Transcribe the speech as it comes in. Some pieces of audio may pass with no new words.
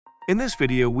In this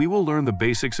video, we will learn the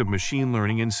basics of machine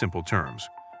learning in simple terms.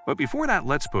 But before that,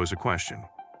 let's pose a question.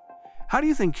 How do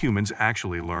you think humans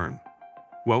actually learn?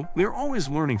 Well, we are always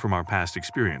learning from our past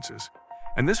experiences,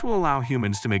 and this will allow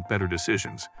humans to make better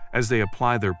decisions as they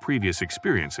apply their previous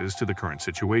experiences to the current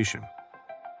situation.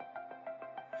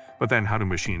 But then how do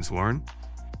machines learn?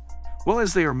 Well,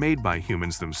 as they are made by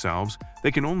humans themselves,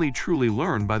 they can only truly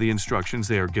learn by the instructions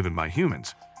they are given by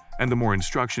humans. And the more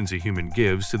instructions a human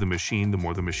gives to the machine, the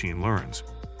more the machine learns.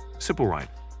 Simple, right?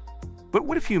 But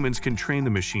what if humans can train the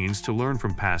machines to learn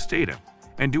from past data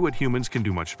and do what humans can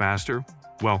do much faster?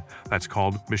 Well, that's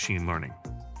called machine learning.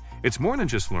 It's more than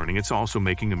just learning, it's also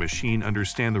making a machine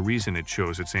understand the reason it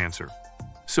chose its answer.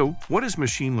 So, what is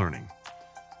machine learning?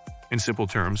 In simple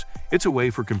terms, it's a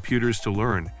way for computers to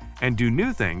learn and do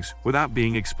new things without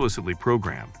being explicitly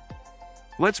programmed.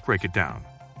 Let's break it down.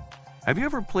 Have you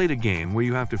ever played a game where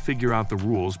you have to figure out the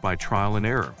rules by trial and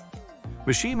error?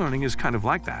 Machine learning is kind of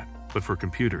like that, but for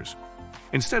computers.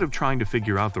 Instead of trying to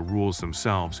figure out the rules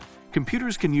themselves,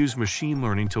 computers can use machine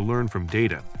learning to learn from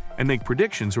data and make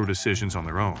predictions or decisions on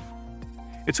their own.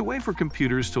 It's a way for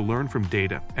computers to learn from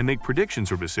data and make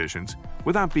predictions or decisions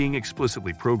without being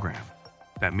explicitly programmed.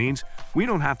 That means we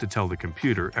don't have to tell the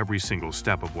computer every single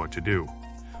step of what to do.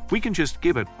 We can just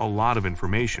give it a lot of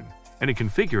information, and it can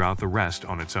figure out the rest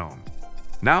on its own.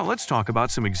 Now let's talk about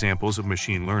some examples of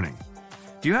machine learning.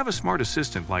 Do you have a smart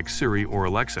assistant like Siri or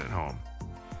Alexa at home?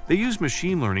 They use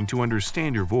machine learning to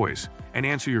understand your voice and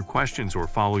answer your questions or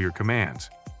follow your commands.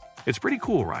 It's pretty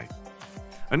cool, right?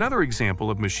 Another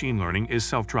example of machine learning is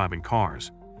self-driving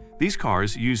cars. These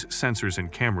cars use sensors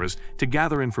and cameras to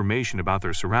gather information about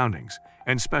their surroundings,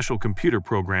 and special computer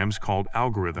programs called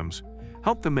algorithms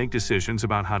help them make decisions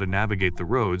about how to navigate the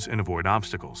roads and avoid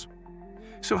obstacles.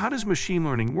 So how does machine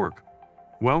learning work?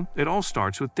 Well, it all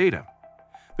starts with data.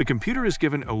 The computer is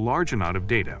given a large amount of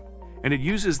data, and it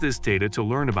uses this data to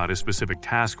learn about a specific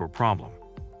task or problem.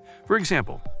 For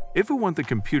example, if we want the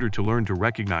computer to learn to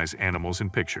recognize animals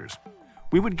in pictures,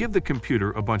 we would give the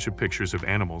computer a bunch of pictures of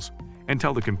animals and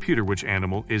tell the computer which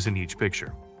animal is in each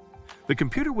picture. The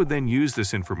computer would then use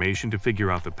this information to figure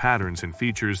out the patterns and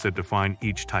features that define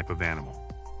each type of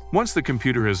animal. Once the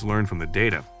computer has learned from the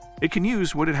data, it can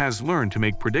use what it has learned to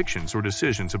make predictions or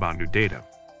decisions about new data.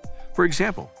 For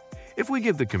example, if we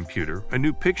give the computer a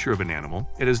new picture of an animal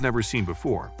it has never seen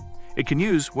before, it can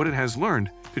use what it has learned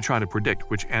to try to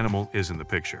predict which animal is in the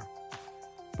picture.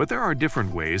 But there are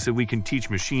different ways that we can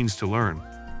teach machines to learn.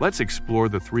 Let's explore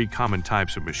the three common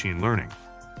types of machine learning: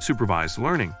 supervised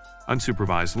learning,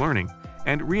 unsupervised learning,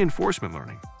 and reinforcement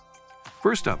learning.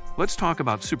 First up, let's talk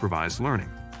about supervised learning.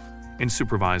 In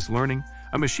supervised learning,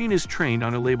 a machine is trained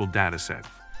on a labeled dataset,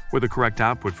 where the correct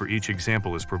output for each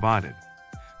example is provided.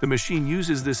 The machine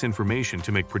uses this information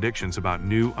to make predictions about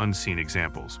new, unseen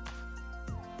examples.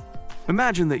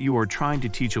 Imagine that you are trying to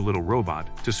teach a little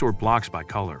robot to sort blocks by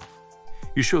color.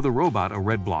 You show the robot a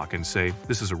red block and say,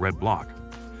 "This is a red block."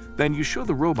 Then you show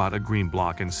the robot a green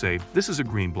block and say, "This is a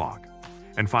green block."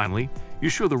 And finally, you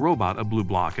show the robot a blue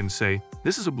block and say,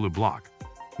 "This is a blue block."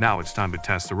 Now it's time to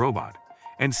test the robot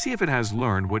and see if it has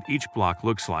learned what each block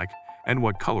looks like and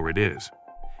what color it is.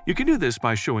 You can do this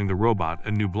by showing the robot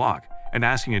a new block and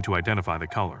asking it to identify the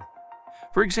color.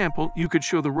 For example, you could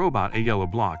show the robot a yellow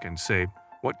block and say,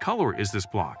 "What color is this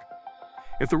block?"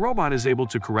 If the robot is able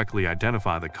to correctly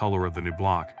identify the color of the new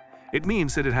block, it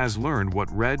means that it has learned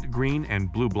what red, green,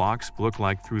 and blue blocks look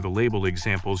like through the labeled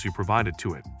examples you provided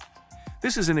to it.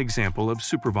 This is an example of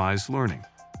supervised learning.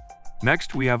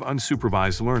 Next, we have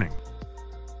unsupervised learning.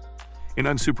 In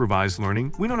unsupervised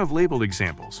learning, we don't have labeled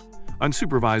examples.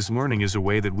 Unsupervised learning is a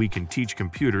way that we can teach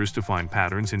computers to find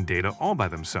patterns in data all by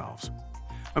themselves.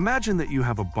 Imagine that you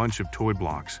have a bunch of toy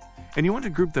blocks, and you want to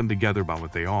group them together by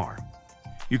what they are.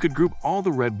 You could group all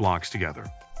the red blocks together,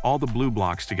 all the blue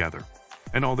blocks together,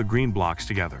 and all the green blocks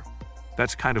together.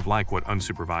 That's kind of like what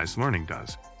unsupervised learning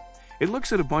does. It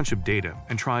looks at a bunch of data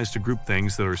and tries to group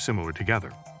things that are similar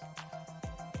together.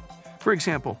 For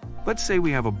example, let's say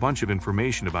we have a bunch of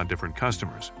information about different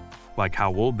customers, like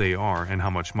how old they are and how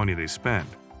much money they spend.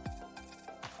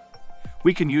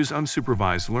 We can use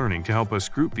unsupervised learning to help us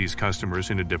group these customers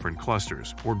into different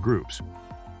clusters or groups.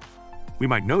 We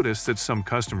might notice that some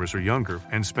customers are younger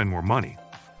and spend more money,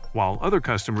 while other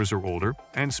customers are older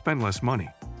and spend less money.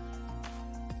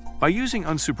 By using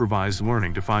unsupervised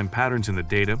learning to find patterns in the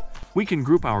data, we can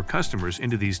group our customers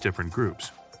into these different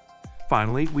groups.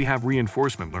 Finally, we have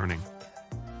reinforcement learning.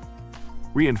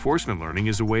 Reinforcement learning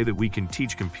is a way that we can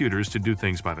teach computers to do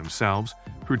things by themselves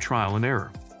through trial and error.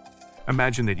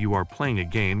 Imagine that you are playing a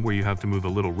game where you have to move a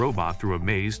little robot through a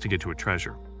maze to get to a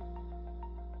treasure.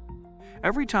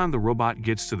 Every time the robot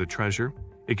gets to the treasure,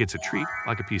 it gets a treat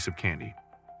like a piece of candy.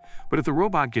 But if the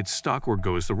robot gets stuck or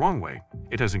goes the wrong way,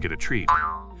 it doesn't get a treat.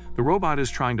 The robot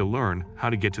is trying to learn how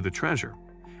to get to the treasure,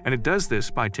 and it does this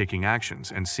by taking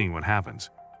actions and seeing what happens.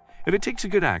 If it takes a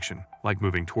good action, like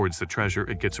moving towards the treasure,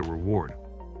 it gets a reward.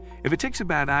 If it takes a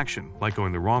bad action, like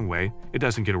going the wrong way, it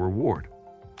doesn't get a reward.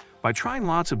 By trying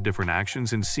lots of different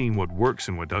actions and seeing what works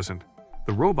and what doesn't,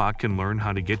 the robot can learn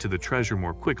how to get to the treasure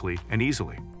more quickly and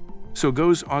easily. So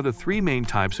those are the three main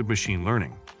types of machine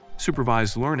learning: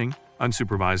 supervised learning,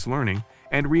 unsupervised learning,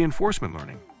 and reinforcement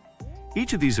learning.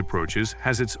 Each of these approaches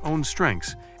has its own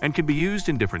strengths and can be used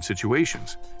in different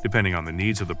situations, depending on the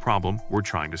needs of the problem we're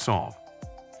trying to solve.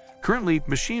 Currently,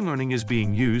 machine learning is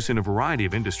being used in a variety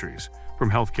of industries,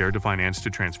 from healthcare to finance to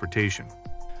transportation.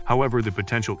 However, the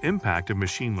potential impact of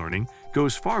machine learning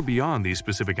goes far beyond these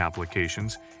specific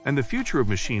applications, and the future of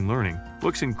machine learning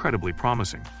looks incredibly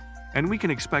promising, and we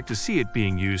can expect to see it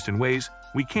being used in ways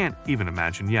we can't even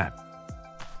imagine yet.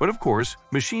 But of course,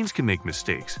 machines can make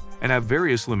mistakes and have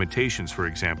various limitations. For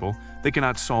example, they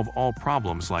cannot solve all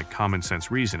problems like common sense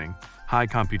reasoning, high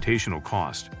computational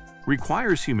cost,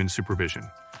 requires human supervision,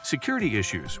 security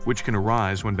issues which can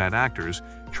arise when bad actors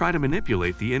try to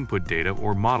manipulate the input data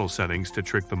or model settings to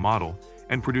trick the model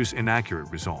and produce inaccurate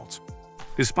results.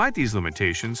 Despite these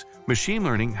limitations, machine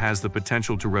learning has the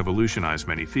potential to revolutionize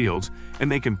many fields and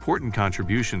make important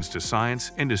contributions to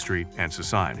science, industry, and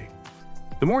society.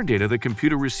 The more data the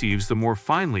computer receives, the more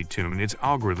finely tuned its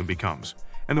algorithm becomes,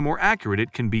 and the more accurate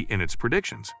it can be in its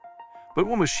predictions. But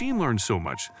will machine learn so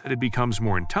much that it becomes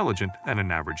more intelligent than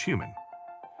an average human?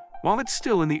 While it's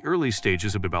still in the early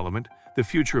stages of development, the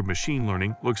future of machine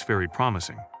learning looks very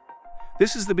promising.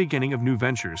 This is the beginning of new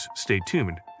ventures. Stay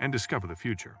tuned and discover the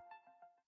future.